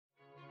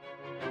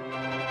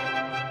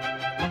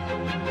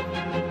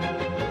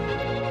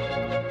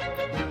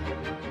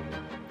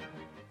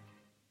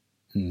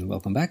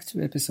welcome back to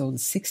episode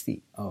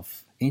 60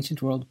 of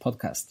Ancient World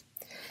Podcast.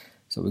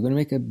 So we're going to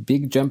make a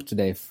big jump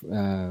today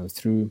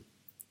through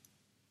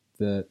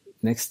the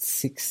next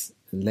 6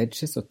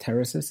 ledges or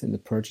terraces in the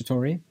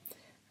Purgatory.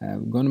 We're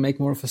going to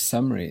make more of a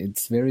summary.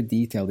 It's very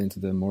detailed into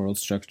the moral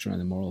structure and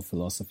the moral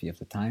philosophy of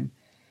the time.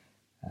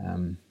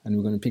 And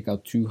we're going to pick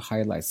out 2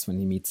 highlights when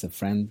he meets a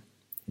friend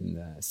in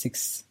the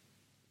 6th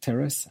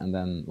terrace, and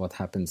then what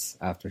happens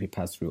after he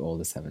passed through all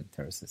the 7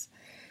 terraces.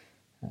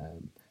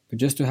 But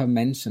just to have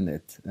mentioned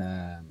it,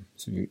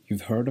 so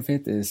you've heard of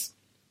it, is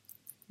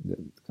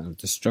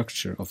the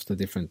structure of the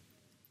different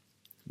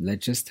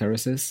ledges,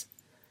 terraces,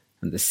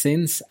 and the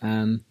sins,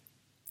 and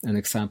an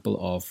example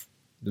of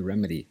the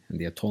remedy and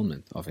the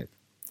atonement of it.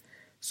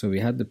 So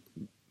we had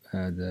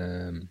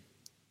the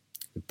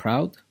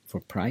proud, for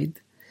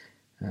pride.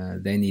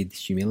 They need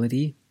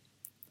humility.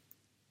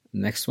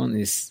 Next one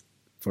is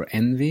for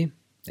envy,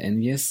 the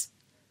envious.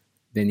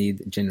 They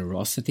need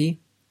generosity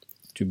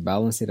to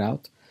balance it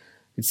out.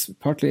 It's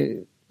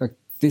partly like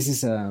this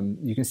is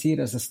you can see it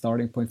as a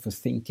starting point for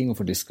thinking or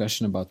for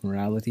discussion about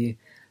morality.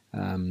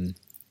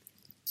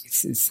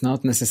 It's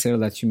not necessarily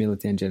that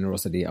humility and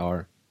generosity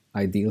are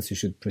ideals you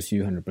should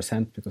pursue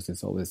 100%, because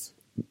it's always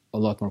a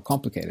lot more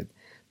complicated.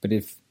 But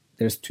if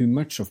there's too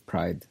much of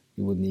pride,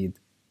 you would need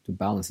to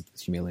balance it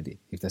with humility.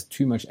 If there's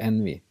too much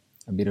envy,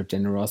 a bit of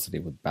generosity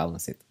would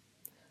balance it.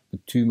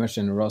 But too much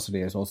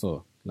generosity is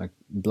also, like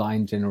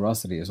blind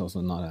generosity, is also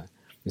not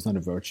a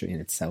virtue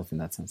in itself in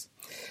that sense.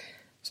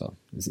 So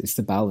it's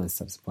the balance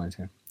that's the point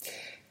here.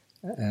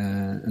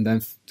 And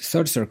then the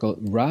third circle,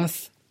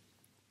 wrath,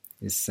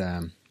 is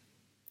the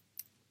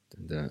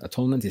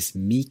atonement is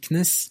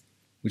meekness,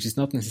 which is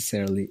not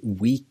necessarily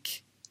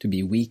weak, to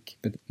be weak,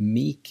 but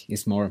meek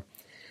is more,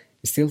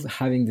 it's still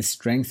having the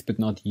strength but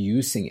not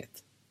using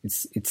it.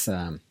 It's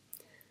a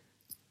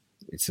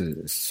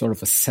sort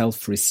of a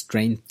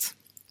self-restraint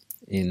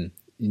in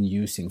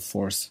using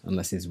force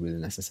unless it's really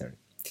necessary.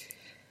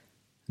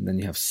 And then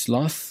you have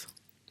sloth,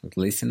 like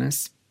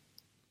laziness.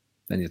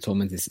 Then the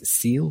atonement is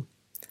zeal,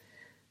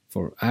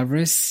 for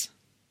avarice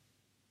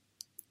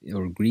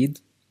or greed,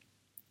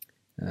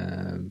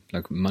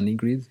 like money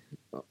greed.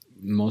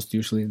 Most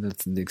usually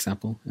that's the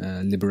example.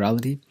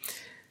 Liberality.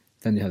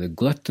 Then you have the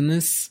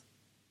gluttonous.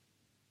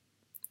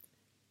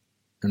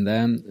 And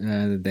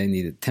then they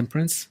need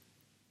temperance.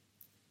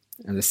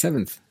 And the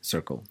 7th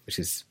circle, which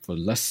is for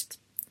lust,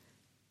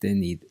 they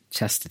need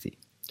chastity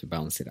to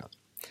balance it out.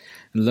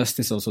 And lust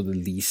is also the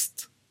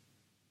least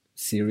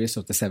serious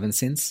of the 7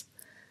 sins.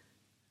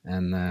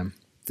 And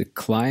the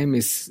climb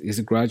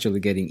is gradually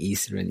getting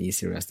easier and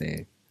easier as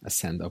they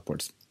ascend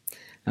upwards.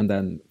 And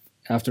then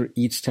after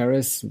each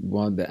terrace,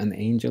 an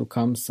angel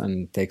comes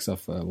and takes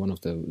off one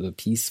of the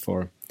piece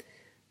for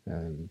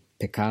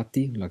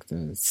peccati, like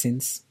the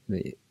sins,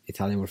 the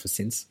Italian word for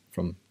sins,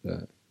 from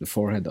the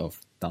forehead of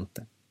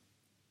Dante.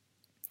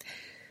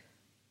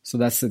 So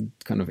that's the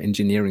kind of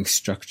engineering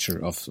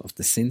structure of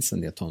the sins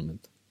and the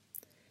atonement.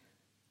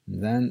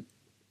 And then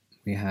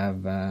we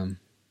have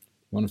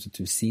one of the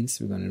 2 scenes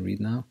we're going to read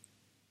now.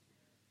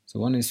 So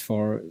one is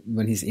for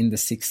when he's in the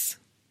 6th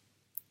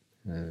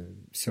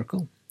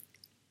circle,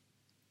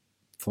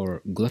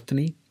 for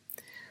gluttony.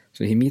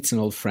 So he meets an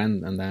old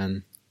friend, and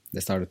then they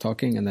started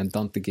talking, and then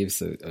Dante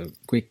gives a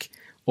quick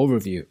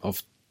overview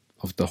of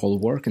the whole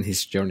work and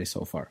his journey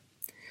so far.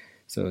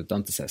 So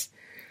Dante says,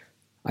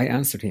 I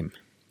answered him,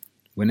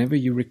 whenever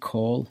you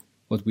recall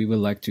what we were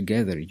like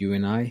together, you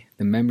and I,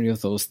 the memory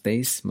of those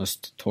days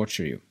must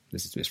torture you.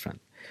 This is to his friend.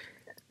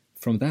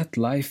 From that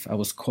life I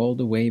was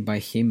called away by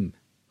him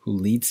who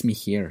leads me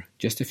here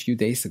just a few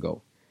days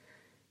ago,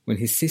 when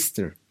his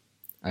sister,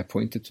 I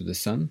pointed to the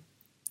sun,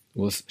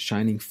 was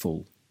shining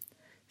full.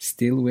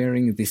 Still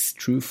wearing this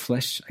true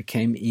flesh I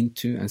came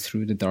into and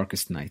through the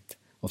darkest night,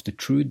 of the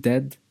true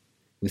dead,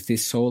 with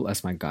this soul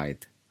as my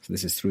guide. So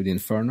this is through the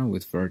Inferno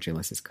with Virgil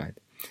as his guide.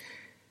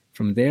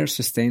 From there,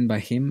 sustained by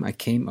him, I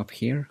came up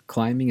here,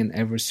 climbing and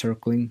ever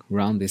circling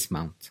round this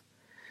mount,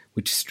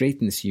 which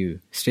straightens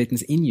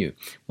in you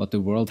what the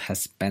world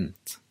has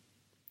bent.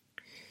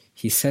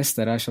 He says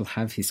that I shall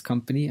have his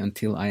company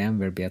until I am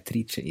where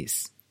Beatrice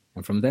is,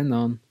 and from then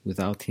on,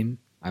 without him,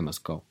 I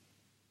must go.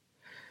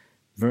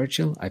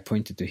 Virgil, I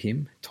pointed to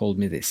him, told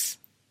me this.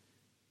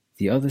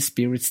 The other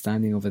spirit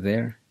standing over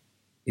there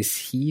is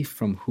he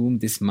from whom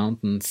this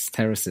mountain's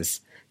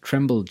terraces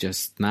tremble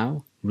just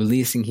now,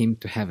 releasing him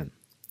to heaven.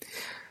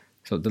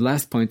 So the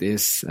last point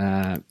is,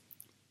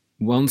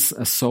 once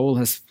a soul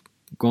has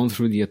gone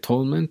through the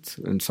atonement,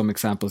 in some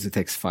examples it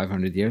takes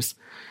 500 years,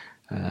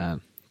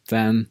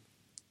 then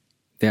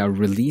they are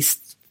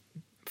released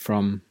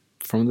from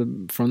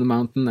the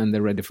mountain, and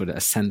they're ready for the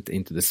ascent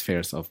into the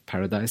spheres of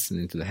paradise and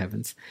into the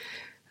heavens.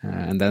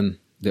 And then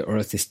the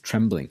earth is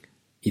trembling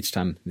each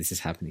time this is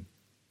happening.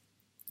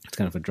 It's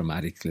kind of a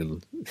dramatic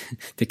little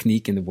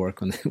technique in the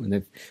work. When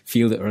they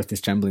feel the earth is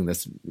trembling,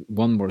 there's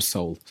one more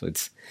soul. So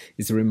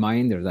it's a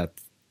reminder that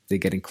they're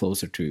getting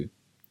closer to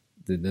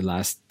the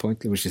last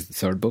point, which is the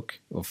 3rd book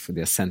of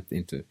the ascent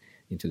into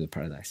the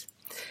paradise.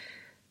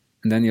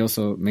 And then he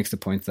also makes the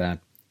point that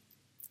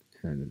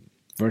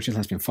Virgil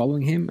has been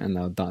following him, and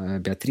now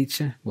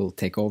Beatrice will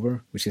take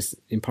over, which is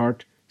in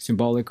part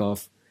symbolic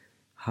of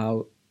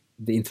how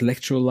the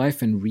intellectual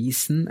life and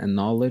reason and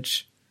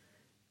knowledge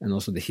and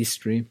also the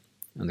history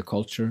and the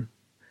culture,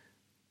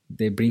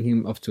 they bring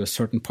him up to a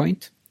certain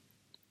point,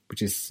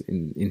 which is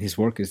in his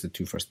work is the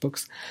 2 first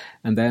books,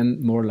 and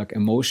then more like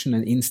emotion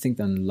and instinct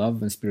and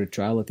love and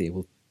spirituality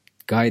will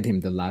guide him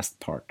the last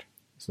part.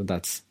 So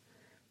that's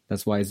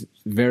why it's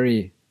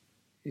very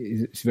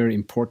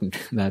important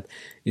that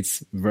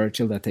it's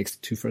Virgil that takes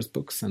the 2 first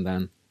books, and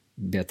then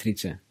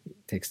Beatrice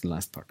takes the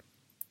last part.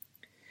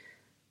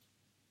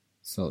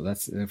 So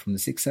that's from the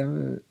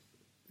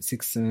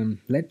sixth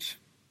ledge.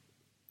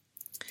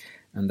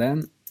 And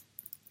then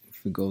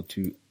if we go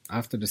to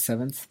after the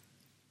 7th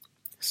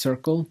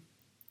circle,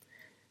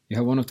 you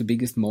have one of the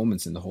biggest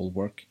moments in the whole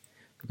work,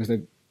 because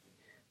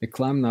they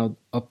climb now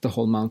up the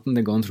whole mountain.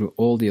 They're going through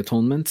all the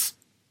atonements,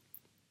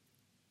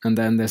 and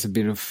then there's a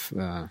bit of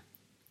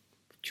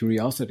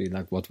curiosity,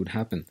 like what would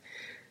happen.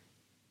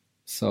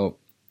 So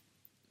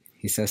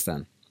he says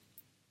then,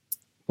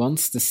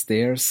 once the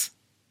stairs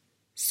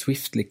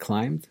swiftly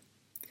climbed,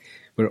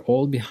 we're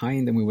all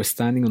behind and we were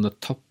standing on the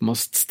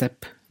topmost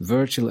step,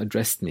 Virgil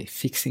addressed me,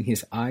 fixing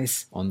his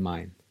eyes on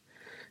mine.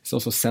 It's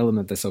also seldom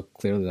that there's so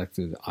clearly like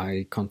the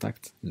eye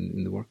contact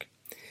in the work.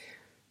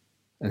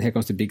 And here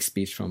comes the big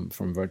speech from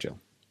Virgil.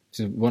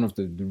 It's one of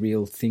the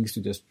real things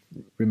to just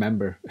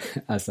remember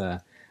as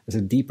a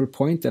deeper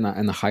point and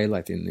a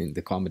highlight in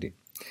the comedy.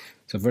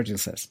 So Virgil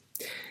says,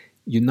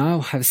 "You now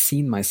have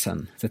seen, my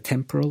son, the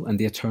temporal and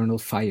the eternal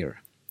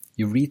fire.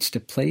 You reached a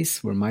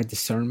place where my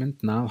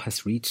discernment now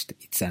has reached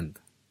its end.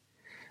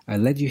 I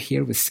led you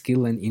here with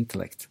skill and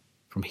intellect.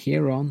 From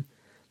here on,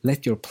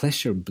 let your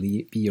pleasure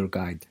be your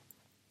guide.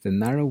 The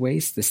narrow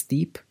ways, the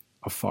steep,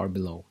 are far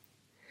below.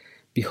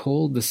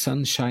 Behold the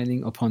sun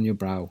shining upon your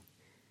brow.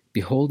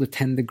 Behold the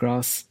tender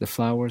grass, the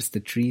flowers, the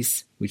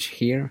trees, which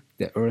here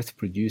the earth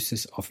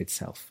produces of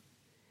itself.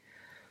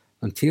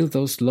 Until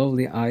those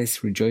lovely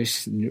eyes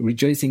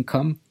rejoicing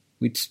come,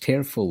 which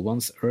tearful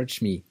once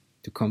urged me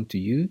to come to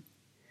you,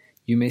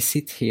 you may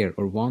sit here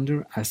or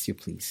wander as you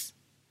please.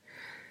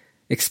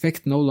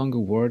 Expect no longer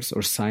words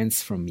or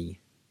signs from me.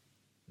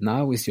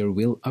 Now is your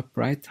will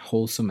upright,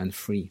 wholesome, and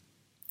free.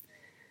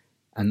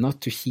 And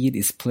not to heed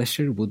its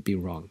pleasure would be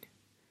wrong.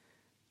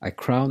 I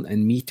crown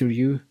and meter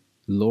you,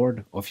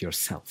 Lord of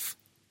yourself."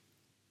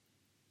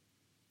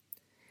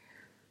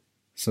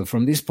 So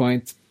from this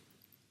point,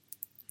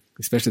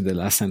 especially the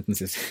last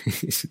sentence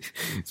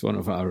it's one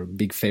of our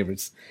big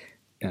favorites,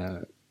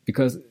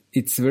 because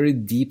it's a very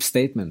deep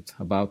statement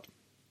about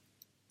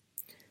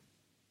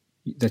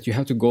that you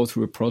have to go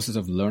through a process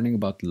of learning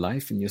about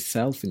life and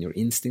yourself and your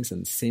instincts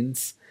and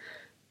sins.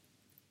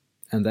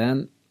 And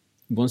then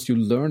once you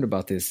learn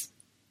about this,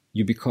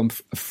 you become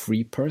a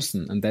free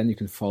person, and then you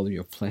can follow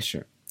your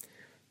pleasure.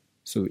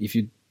 So if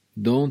you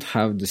don't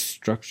have the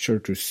structure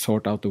to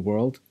sort out the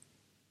world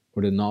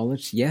or the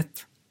knowledge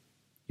yet,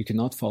 you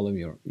cannot follow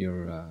your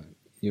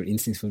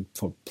instincts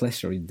for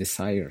pleasure, your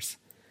desires.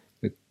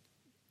 But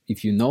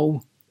if you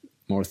know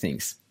more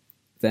things,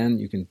 then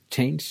you can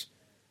change.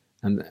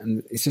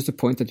 And it's just a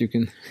point that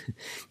you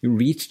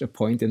reached a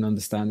point in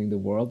understanding the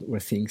world where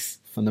things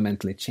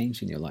fundamentally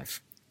change in your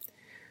life.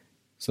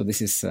 So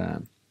this is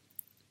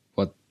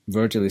what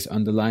Virgil is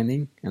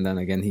underlining, and then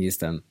again he is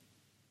then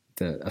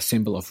a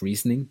symbol of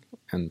reasoning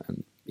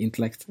and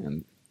intellect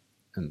and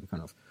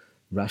kind of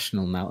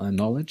rational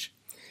knowledge.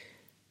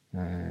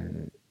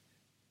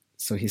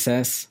 So he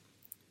says,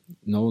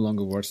 no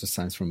longer words or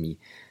signs from me.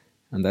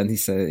 And then he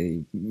says,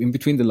 in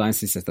between the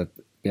lines, he says that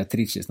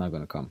Beatrice is not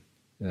going to come.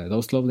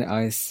 Those lovely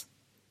eyes,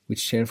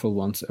 which cheerful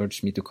ones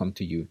urged me to come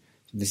to you.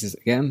 So this is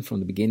again from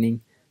the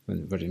beginning,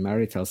 when Virgin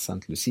Mary tells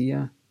Saint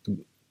Lucia,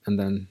 and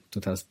then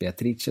to tell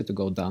Beatrice to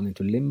go down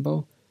into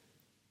limbo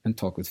and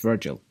talk with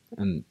Virgil,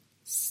 and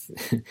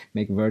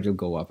make Virgil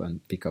go up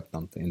and pick up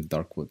Dante in the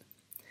dark wood.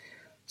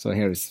 So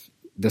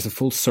there's a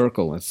full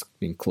circle that's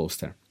being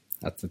closed there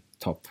at the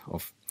top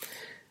of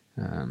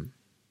the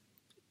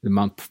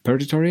Mount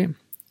Purgatory.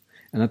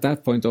 And at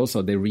that point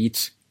also they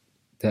reach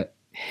the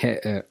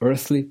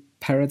earthly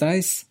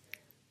paradise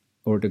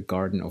or the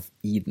Garden of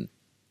Eden.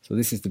 So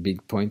this is the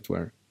big point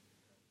where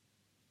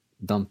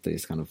Dante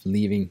is kind of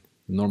leaving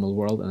the normal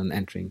world and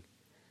entering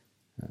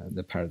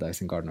the paradise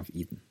and Garden of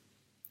Eden.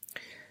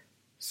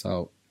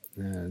 So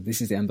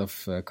this is the end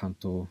of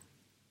Canto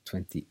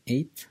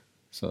 28.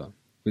 So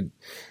we've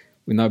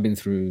now been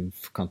through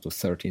Canto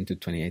 13 to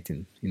 28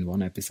 in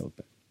one episode.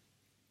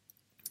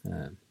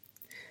 But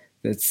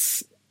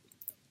it's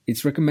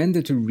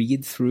recommended to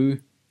read through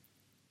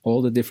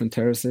all the different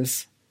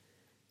terraces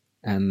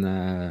and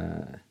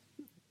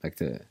like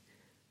the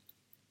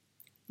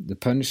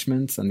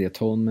punishments and the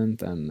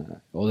atonement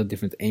and all the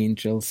different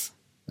angels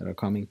that are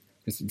coming.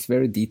 It's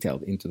very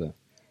detailed into the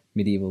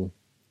medieval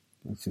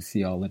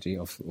theology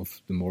of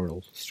the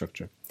moral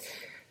structure.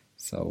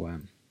 So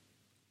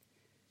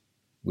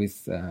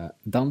with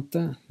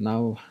Dante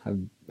now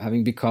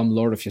having become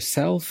Lord of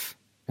yourself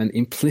and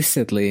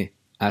implicitly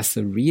as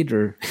a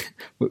reader,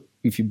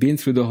 if you've been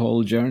through the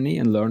whole journey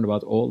and learned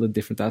about all the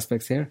different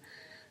aspects here,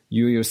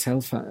 you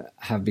yourself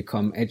have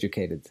become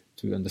educated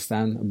to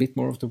understand a bit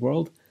more of the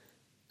world,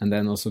 and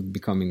then also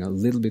becoming a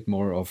little bit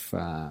more of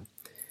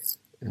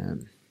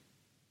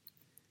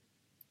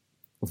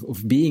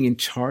being in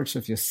charge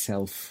of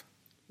yourself.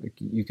 Like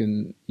you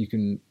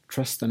can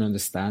trust and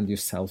understand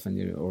yourself and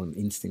your own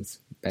instincts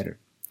better.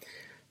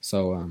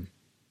 So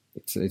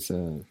it's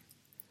a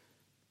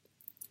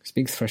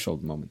big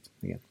threshold moment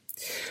again.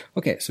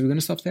 Okay, so we're going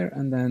to stop there,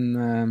 and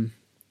then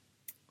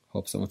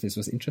hope some of this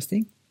was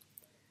interesting.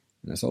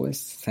 And as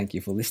always, thank you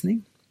for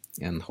listening,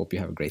 and hope you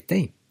have a great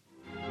day.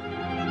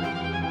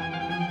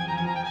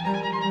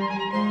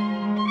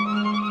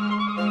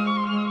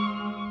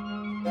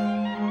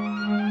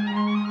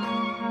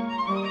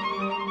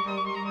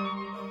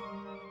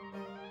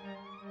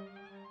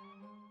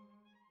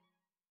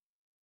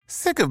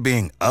 Sick of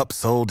being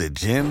upsold at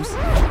gyms?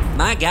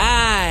 My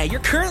guy,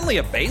 you're currently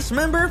a base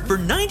member? For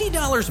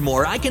 $90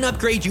 more, I can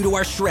upgrade you to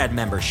our Shred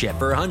membership.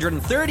 For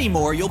 $130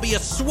 more, you'll be a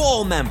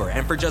Swole member.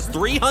 And for just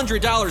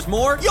 $300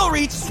 more, you'll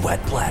reach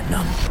Sweat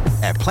Platinum.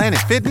 At Planet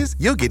Fitness,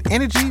 you'll get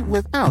energy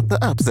without the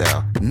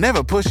upsell.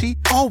 Never pushy,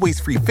 always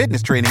free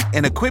fitness training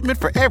and equipment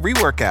for every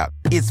workout.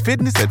 It's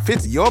fitness that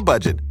fits your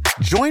budget.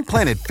 Join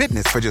Planet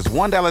Fitness for just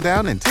 $1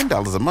 down and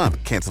 $10 a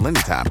month. Cancel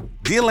anytime.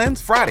 Deal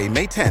ends Friday,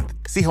 May 10th.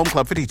 See Home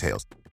Club for details.